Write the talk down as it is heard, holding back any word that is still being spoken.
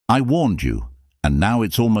I warned you, and now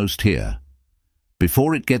it's almost here.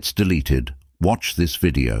 Before it gets deleted, watch this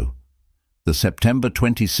video. The September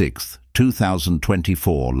 26th,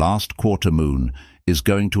 2024 last quarter moon is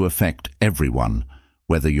going to affect everyone,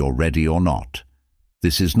 whether you're ready or not.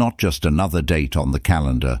 This is not just another date on the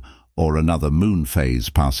calendar or another moon phase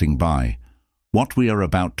passing by. What we are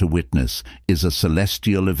about to witness is a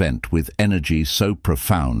celestial event with energy so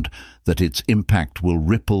profound that its impact will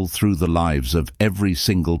ripple through the lives of every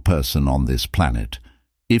single person on this planet.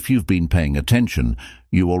 If you've been paying attention,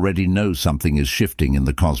 you already know something is shifting in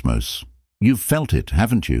the cosmos. You've felt it,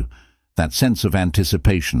 haven't you? That sense of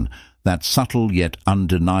anticipation, that subtle yet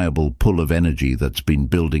undeniable pull of energy that's been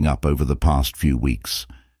building up over the past few weeks.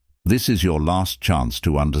 This is your last chance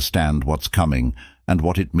to understand what's coming and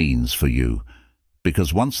what it means for you.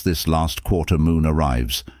 Because once this last quarter moon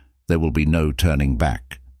arrives, there will be no turning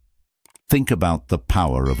back. Think about the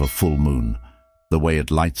power of a full moon, the way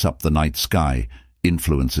it lights up the night sky,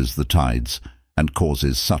 influences the tides, and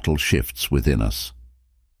causes subtle shifts within us.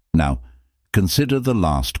 Now, consider the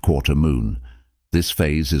last quarter moon. This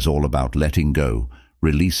phase is all about letting go,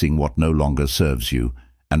 releasing what no longer serves you,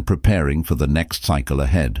 and preparing for the next cycle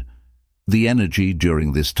ahead. The energy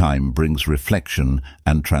during this time brings reflection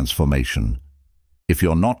and transformation. If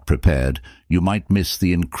you're not prepared, you might miss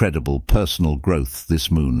the incredible personal growth this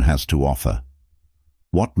moon has to offer.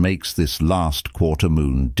 What makes this last quarter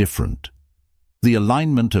moon different? The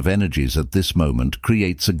alignment of energies at this moment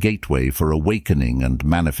creates a gateway for awakening and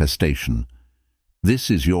manifestation. This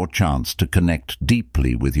is your chance to connect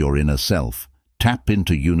deeply with your inner self, tap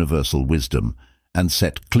into universal wisdom, and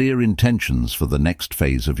set clear intentions for the next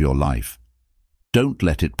phase of your life. Don't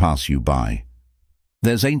let it pass you by.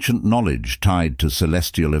 There's ancient knowledge tied to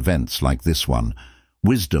celestial events like this one,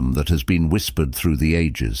 wisdom that has been whispered through the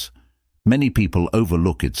ages. Many people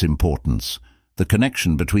overlook its importance. The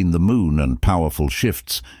connection between the moon and powerful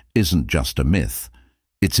shifts isn't just a myth.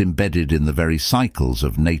 It's embedded in the very cycles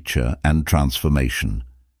of nature and transformation.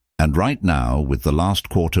 And right now, with the last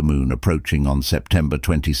quarter moon approaching on September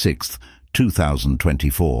 26th,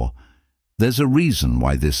 2024, there's a reason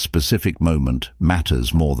why this specific moment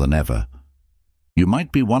matters more than ever. You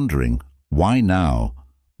might be wondering, why now?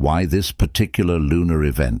 Why this particular lunar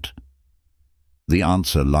event? The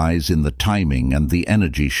answer lies in the timing and the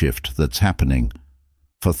energy shift that's happening.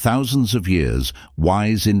 For thousands of years,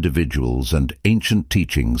 wise individuals and ancient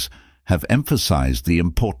teachings have emphasized the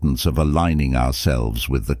importance of aligning ourselves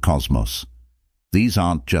with the cosmos. These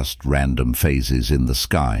aren't just random phases in the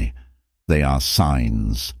sky. They are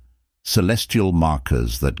signs, celestial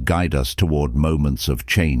markers that guide us toward moments of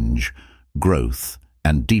change, growth,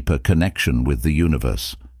 and deeper connection with the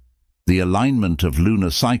universe. The alignment of lunar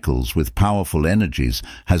cycles with powerful energies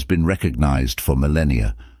has been recognized for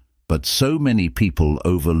millennia, but so many people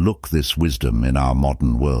overlook this wisdom in our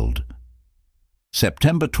modern world.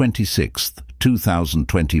 September 26th,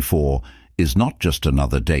 2024 is not just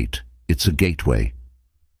another date, it's a gateway.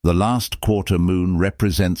 The last quarter moon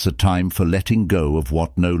represents a time for letting go of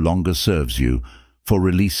what no longer serves you, for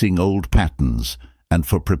releasing old patterns, and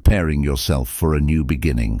for preparing yourself for a new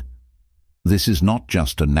beginning. This is not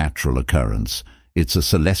just a natural occurrence, it's a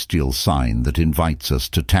celestial sign that invites us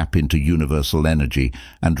to tap into universal energy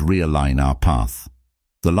and realign our path.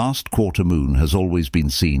 The last quarter moon has always been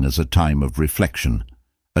seen as a time of reflection,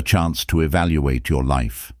 a chance to evaluate your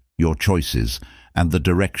life, your choices, and the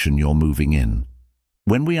direction you're moving in.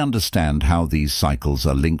 When we understand how these cycles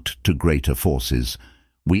are linked to greater forces,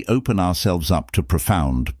 we open ourselves up to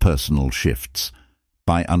profound personal shifts.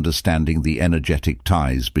 By understanding the energetic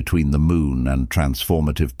ties between the moon and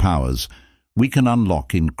transformative powers, we can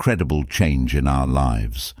unlock incredible change in our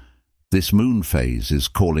lives. This moon phase is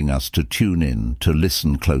calling us to tune in, to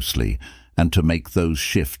listen closely, and to make those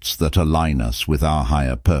shifts that align us with our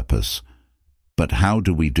higher purpose. But how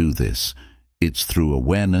do we do this? It's through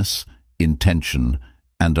awareness, intention,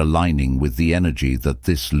 and aligning with the energy that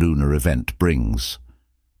this lunar event brings.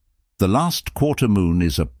 The last quarter moon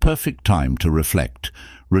is a perfect time to reflect,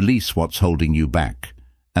 release what's holding you back,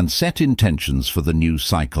 and set intentions for the new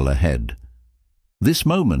cycle ahead. This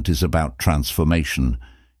moment is about transformation.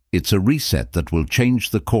 It's a reset that will change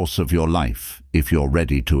the course of your life if you're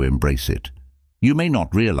ready to embrace it. You may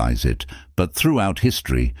not realize it, but throughout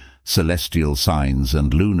history, celestial signs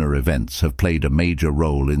and lunar events have played a major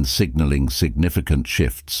role in signaling significant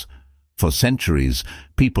shifts. For centuries,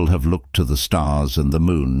 people have looked to the stars and the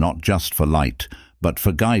moon not just for light, but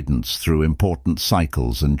for guidance through important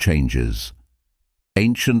cycles and changes.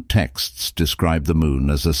 Ancient texts describe the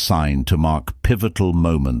moon as a sign to mark pivotal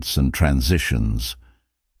moments and transitions.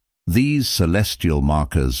 These celestial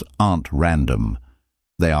markers aren't random.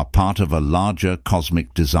 They are part of a larger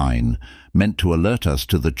cosmic design, meant to alert us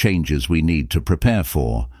to the changes we need to prepare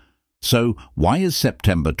for. So, why is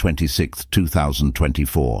September 26,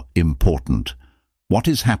 2024 important? What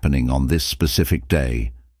is happening on this specific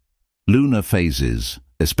day? Lunar phases,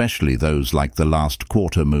 especially those like the last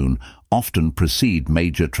quarter moon, often precede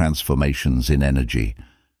major transformations in energy.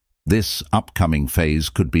 This upcoming phase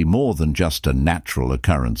could be more than just a natural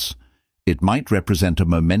occurrence. It might represent a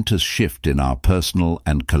momentous shift in our personal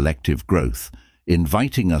and collective growth,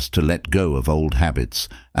 inviting us to let go of old habits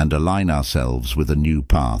and align ourselves with a new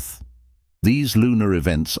path. These lunar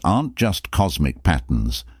events aren't just cosmic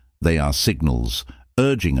patterns, they are signals,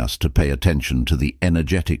 urging us to pay attention to the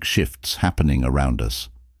energetic shifts happening around us.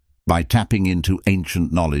 By tapping into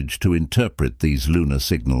ancient knowledge to interpret these lunar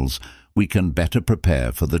signals, we can better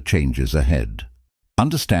prepare for the changes ahead.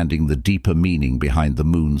 Understanding the deeper meaning behind the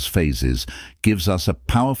moon's phases gives us a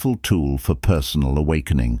powerful tool for personal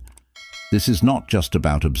awakening. This is not just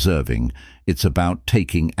about observing, it's about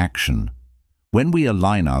taking action. When we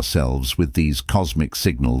align ourselves with these cosmic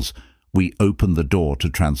signals, we open the door to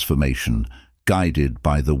transformation, guided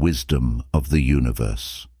by the wisdom of the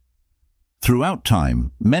universe. Throughout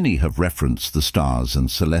time, many have referenced the stars and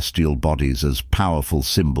celestial bodies as powerful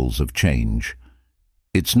symbols of change.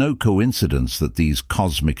 It's no coincidence that these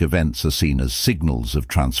cosmic events are seen as signals of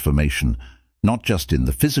transformation, not just in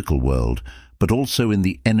the physical world, but also in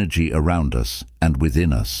the energy around us and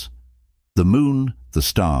within us. The moon, the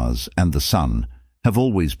stars, and the sun have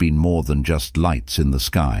always been more than just lights in the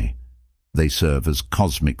sky. They serve as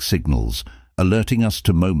cosmic signals, alerting us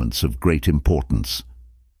to moments of great importance.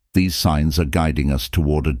 These signs are guiding us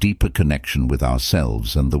toward a deeper connection with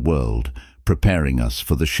ourselves and the world, preparing us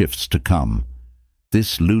for the shifts to come.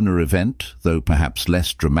 This lunar event, though perhaps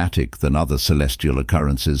less dramatic than other celestial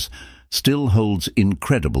occurrences, still holds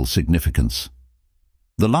incredible significance.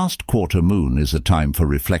 The last quarter moon is a time for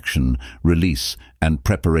reflection, release, and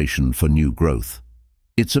preparation for new growth.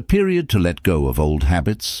 It's a period to let go of old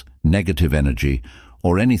habits, negative energy,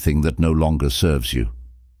 or anything that no longer serves you.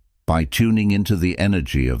 By tuning into the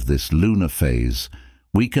energy of this lunar phase,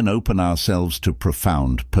 we can open ourselves to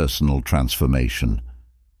profound personal transformation.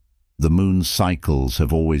 The moon's cycles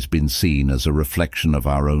have always been seen as a reflection of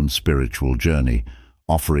our own spiritual journey,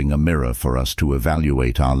 offering a mirror for us to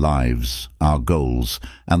evaluate our lives, our goals,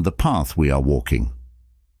 and the path we are walking.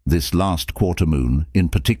 This last quarter moon, in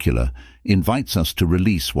particular, invites us to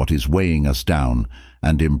release what is weighing us down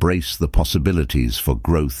and embrace the possibilities for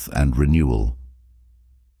growth and renewal.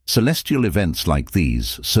 Celestial events like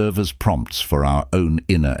these serve as prompts for our own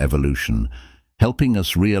inner evolution, helping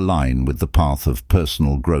us realign with the path of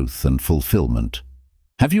personal growth and fulfillment.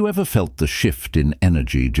 Have you ever felt the shift in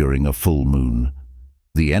energy during a full moon?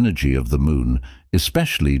 The energy of the moon,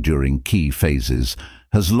 especially during key phases,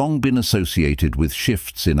 has long been associated with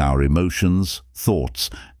shifts in our emotions, thoughts,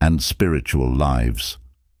 and spiritual lives.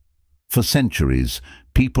 For centuries,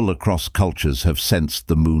 people across cultures have sensed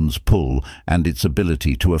the moon's pull and its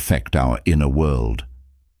ability to affect our inner world.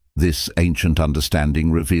 This ancient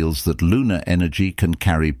understanding reveals that lunar energy can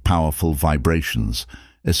carry powerful vibrations,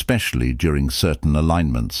 especially during certain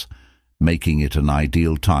alignments, making it an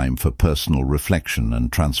ideal time for personal reflection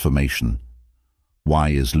and transformation. Why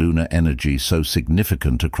is lunar energy so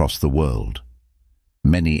significant across the world?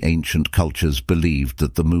 Many ancient cultures believed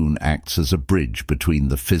that the moon acts as a bridge between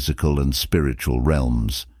the physical and spiritual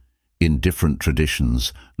realms. In different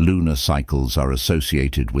traditions, lunar cycles are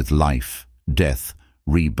associated with life, death,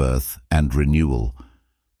 rebirth, and renewal.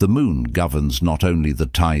 The moon governs not only the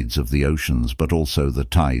tides of the oceans but also the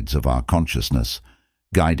tides of our consciousness,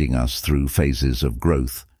 guiding us through phases of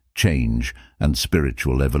growth, change, and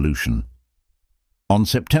spiritual evolution. On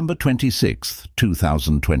September 26,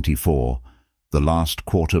 2024, the last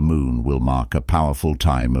quarter moon will mark a powerful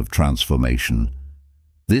time of transformation.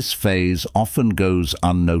 This phase often goes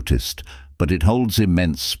unnoticed, but it holds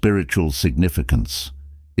immense spiritual significance.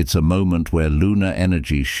 It's a moment where lunar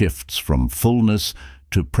energy shifts from fullness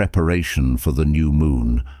to preparation for the new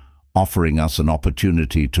moon, offering us an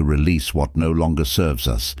opportunity to release what no longer serves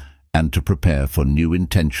us and to prepare for new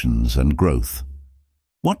intentions and growth.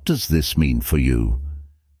 What does this mean for you?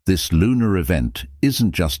 This lunar event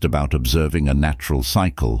isn't just about observing a natural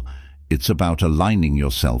cycle, it's about aligning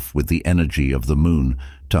yourself with the energy of the moon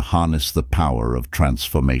to harness the power of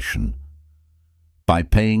transformation. By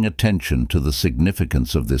paying attention to the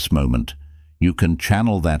significance of this moment, you can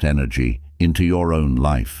channel that energy into your own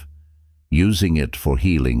life, using it for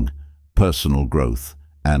healing, personal growth,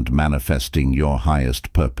 and manifesting your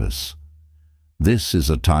highest purpose. This is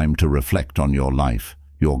a time to reflect on your life,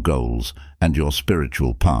 your goals, and your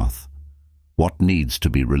spiritual path. What needs to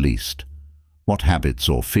be released? What habits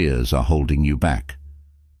or fears are holding you back?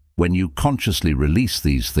 When you consciously release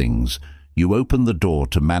these things, you open the door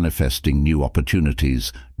to manifesting new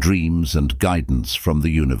opportunities, dreams, and guidance from the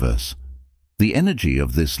universe. The energy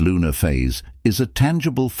of this lunar phase is a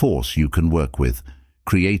tangible force you can work with,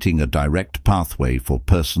 creating a direct pathway for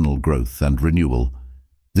personal growth and renewal.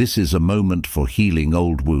 This is a moment for healing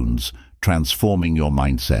old wounds, transforming your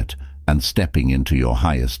mindset, and stepping into your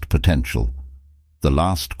highest potential. The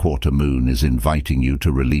last quarter moon is inviting you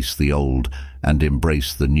to release the old and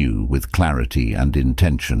embrace the new with clarity and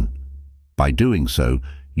intention. By doing so,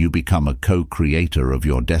 you become a co-creator of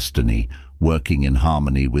your destiny, working in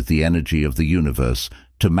harmony with the energy of the universe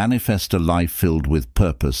to manifest a life filled with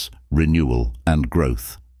purpose, renewal, and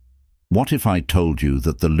growth. What if I told you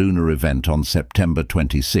that the lunar event on September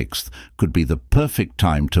 26th could be the perfect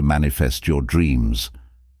time to manifest your dreams?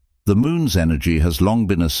 The moon's energy has long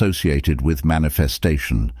been associated with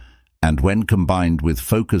manifestation, and when combined with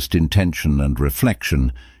focused intention and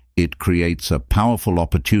reflection, it creates a powerful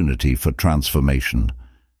opportunity for transformation.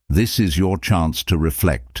 This is your chance to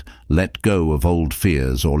reflect, let go of old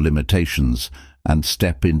fears or limitations, and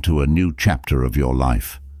step into a new chapter of your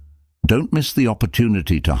life. Don't miss the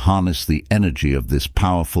opportunity to harness the energy of this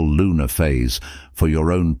powerful lunar phase for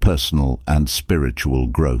your own personal and spiritual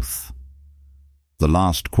growth. The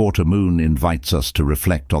last quarter moon invites us to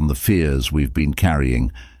reflect on the fears we've been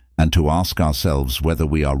carrying and to ask ourselves whether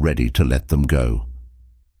we are ready to let them go.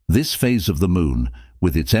 This phase of the moon,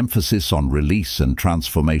 with its emphasis on release and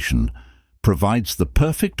transformation, provides the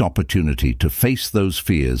perfect opportunity to face those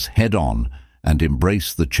fears head-on and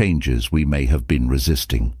embrace the changes we may have been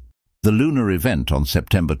resisting. The lunar event on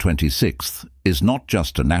September 26th is not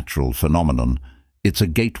just a natural phenomenon, it's a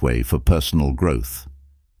gateway for personal growth.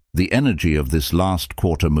 The energy of this last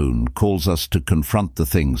quarter moon calls us to confront the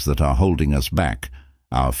things that are holding us back,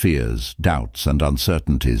 our fears, doubts, and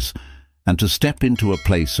uncertainties, and to step into a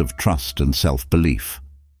place of trust and self-belief.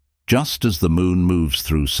 Just as the moon moves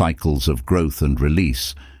through cycles of growth and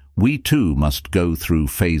release, we too must go through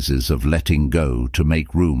phases of letting go to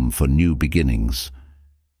make room for new beginnings.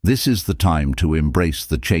 This is the time to embrace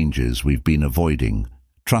the changes we've been avoiding,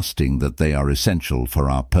 trusting that they are essential for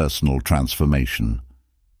our personal transformation.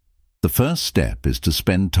 The first step is to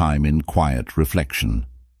spend time in quiet reflection.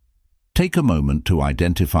 Take a moment to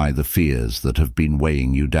identify the fears that have been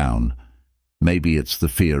weighing you down. Maybe it's the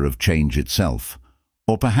fear of change itself,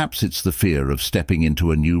 or perhaps it's the fear of stepping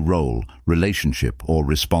into a new role, relationship, or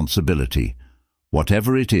responsibility.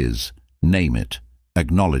 Whatever it is, name it,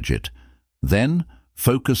 acknowledge it. Then,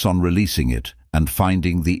 focus on releasing it and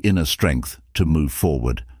finding the inner strength to move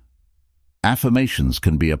forward. Affirmations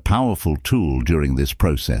can be a powerful tool during this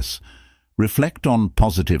process. Reflect on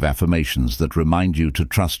positive affirmations that remind you to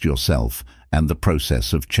trust yourself and the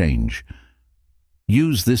process of change.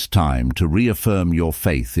 Use this time to reaffirm your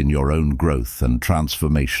faith in your own growth and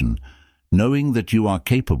transformation, knowing that you are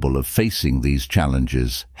capable of facing these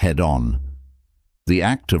challenges head-on. The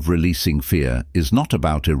act of releasing fear is not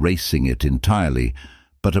about erasing it entirely,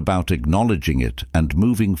 but about acknowledging it and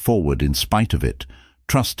moving forward in spite of it,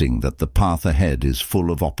 trusting that the path ahead is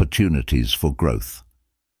full of opportunities for growth.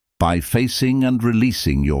 By facing and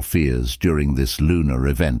releasing your fears during this lunar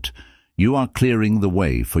event, you are clearing the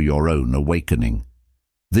way for your own awakening.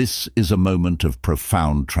 This is a moment of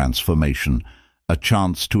profound transformation, a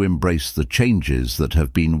chance to embrace the changes that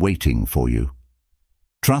have been waiting for you.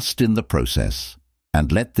 Trust in the process,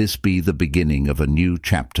 and let this be the beginning of a new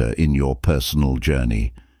chapter in your personal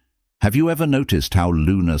journey. Have you ever noticed how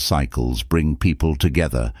lunar cycles bring people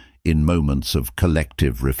together in moments of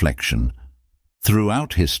collective reflection?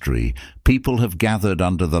 Throughout history, people have gathered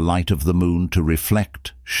under the light of the moon to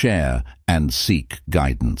reflect, share, and seek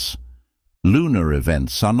guidance. Lunar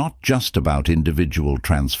events are not just about individual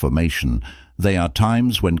transformation, they are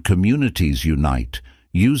times when communities unite,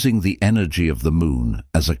 using the energy of the moon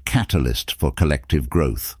as a catalyst for collective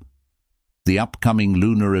growth. The upcoming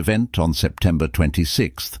lunar event on September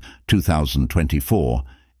 26, 2024,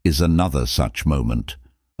 is another such moment,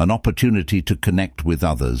 an opportunity to connect with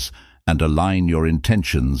others and align your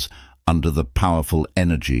intentions under the powerful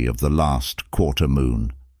energy of the last quarter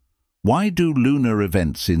moon. Why do lunar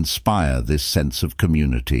events inspire this sense of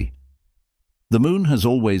community? The moon has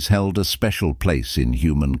always held a special place in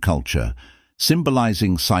human culture,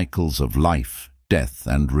 symbolizing cycles of life, death,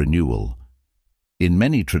 and renewal. In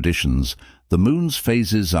many traditions, the moon's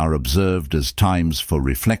phases are observed as times for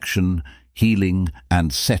reflection, healing,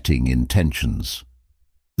 and setting intentions.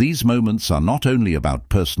 These moments are not only about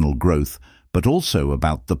personal growth, but also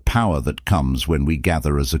about the power that comes when we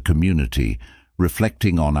gather as a community,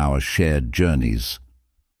 reflecting on our shared journeys.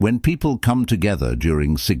 When people come together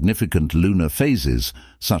during significant lunar phases,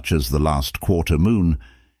 such as the last quarter moon,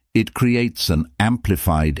 it creates an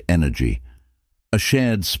amplified energy, a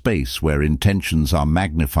shared space where intentions are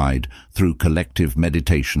magnified through collective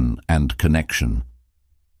meditation and connection.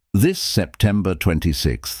 This September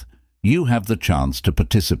 26th, you have the chance to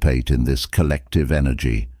participate in this collective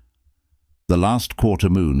energy. The last quarter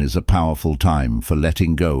moon is a powerful time for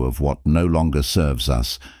letting go of what no longer serves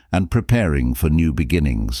us and preparing for new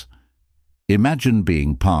beginnings. Imagine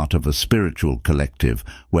being part of a spiritual collective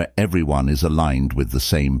where everyone is aligned with the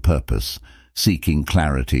same purpose, seeking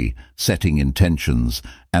clarity, setting intentions,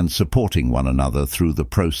 and supporting one another through the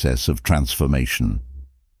process of transformation.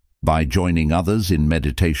 By joining others in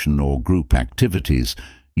meditation or group activities,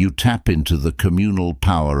 you tap into the communal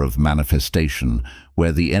power of manifestation,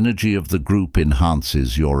 where the energy of the group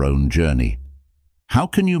enhances your own journey. How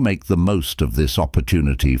can you make the most of this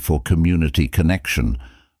opportunity for community connection?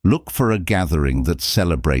 Look for a gathering that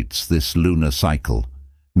celebrates this lunar cycle.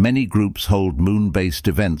 Many groups hold moon-based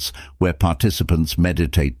events where participants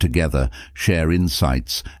meditate together, share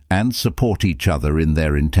insights, and support each other in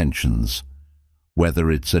their intentions. Whether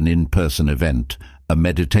it's an in-person event, a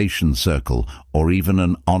meditation circle, or even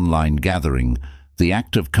an online gathering, the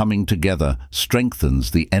act of coming together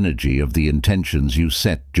strengthens the energy of the intentions you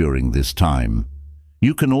set during this time.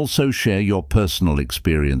 You can also share your personal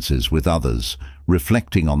experiences with others,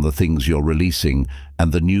 reflecting on the things you're releasing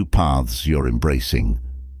and the new paths you're embracing.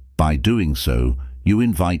 By doing so, you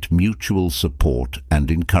invite mutual support and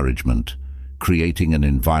encouragement, creating an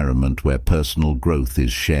environment where personal growth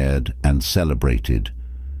is shared and celebrated.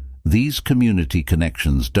 These community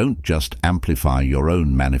connections don't just amplify your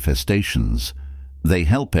own manifestations, they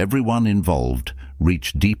help everyone involved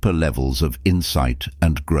reach deeper levels of insight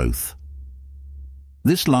and growth.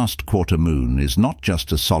 This last quarter moon is not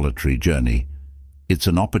just a solitary journey, it's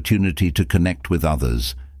an opportunity to connect with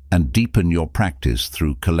others and deepen your practice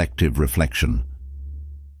through collective reflection.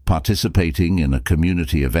 Participating in a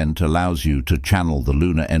community event allows you to channel the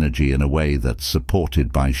lunar energy in a way that's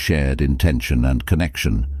supported by shared intention and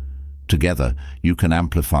connection. Together, you can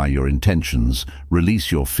amplify your intentions,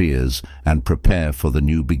 release your fears, and prepare for the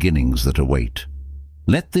new beginnings that await.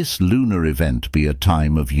 Let this lunar event be a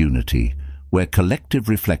time of unity, where collective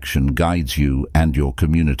reflection guides you and your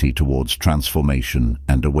community towards transformation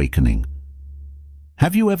and awakening.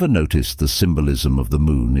 Have you ever noticed the symbolism of the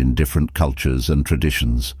moon in different cultures and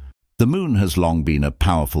traditions? The moon has long been a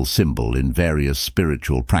powerful symbol in various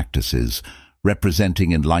spiritual practices,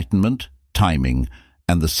 representing enlightenment, timing,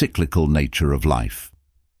 and the cyclical nature of life.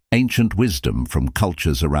 Ancient wisdom from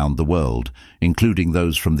cultures around the world, including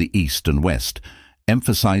those from the East and West,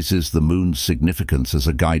 emphasizes the moon's significance as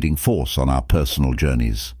a guiding force on our personal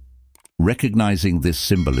journeys. Recognizing this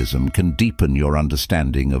symbolism can deepen your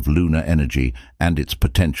understanding of lunar energy and its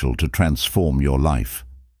potential to transform your life.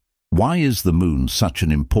 Why is the moon such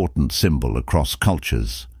an important symbol across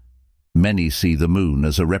cultures? Many see the moon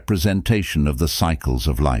as a representation of the cycles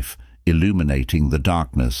of life, illuminating the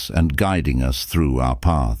darkness and guiding us through our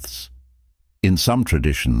paths. In some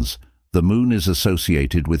traditions, the moon is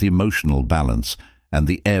associated with emotional balance and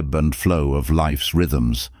the ebb and flow of life's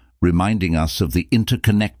rhythms, reminding us of the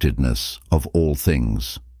interconnectedness of all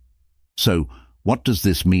things. So, what does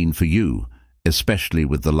this mean for you, especially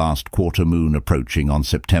with the last quarter moon approaching on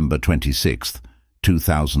September 26th,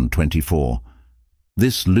 2024?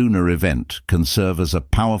 This lunar event can serve as a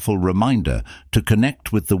powerful reminder to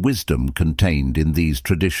connect with the wisdom contained in these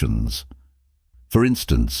traditions. For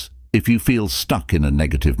instance, if you feel stuck in a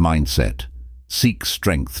negative mindset, seek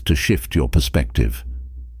strength to shift your perspective.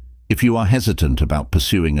 If you are hesitant about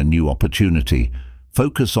pursuing a new opportunity,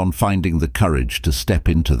 focus on finding the courage to step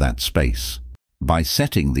into that space. By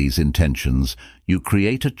setting these intentions, you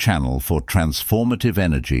create a channel for transformative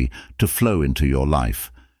energy to flow into your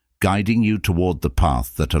life, guiding you toward the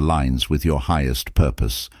path that aligns with your highest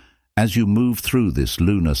purpose. As you move through this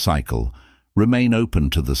lunar cycle, remain open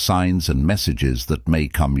to the signs and messages that may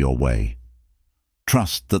come your way.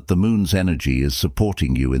 Trust that the moon's energy is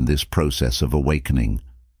supporting you in this process of awakening.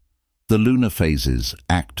 The lunar phases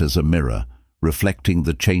act as a mirror, reflecting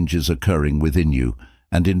the changes occurring within you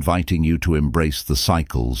and inviting you to embrace the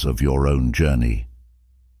cycles of your own journey.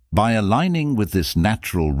 By aligning with this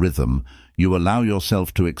natural rhythm, you allow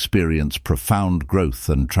yourself to experience profound growth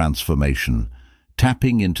and transformation,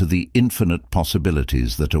 tapping into the infinite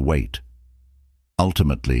possibilities that await.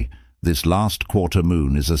 Ultimately, this last quarter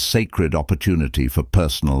moon is a sacred opportunity for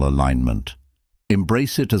personal alignment.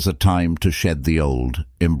 Embrace it as a time to shed the old,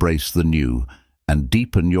 embrace the new, and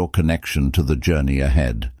deepen your connection to the journey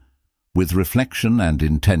ahead. With reflection and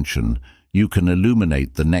intention, you can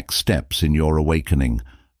illuminate the next steps in your awakening,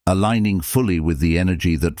 aligning fully with the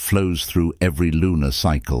energy that flows through every lunar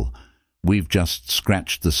cycle. We've just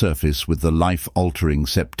scratched the surface with the life-altering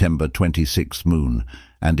September 26th moon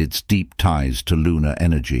and its deep ties to lunar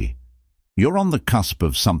energy. You're on the cusp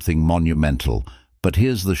of something monumental, but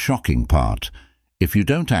here's the shocking part. If you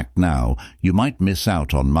don't act now, you might miss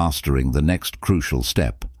out on mastering the next crucial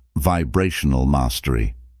step, vibrational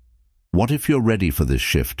mastery. What if you're ready for this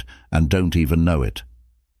shift and don't even know it?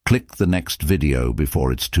 Click the next video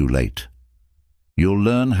before it's too late. You'll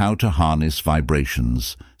learn how to harness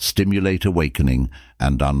vibrations, stimulate awakening,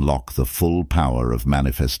 and unlock the full power of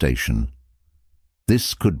manifestation.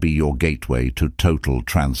 This could be your gateway to total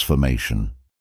transformation.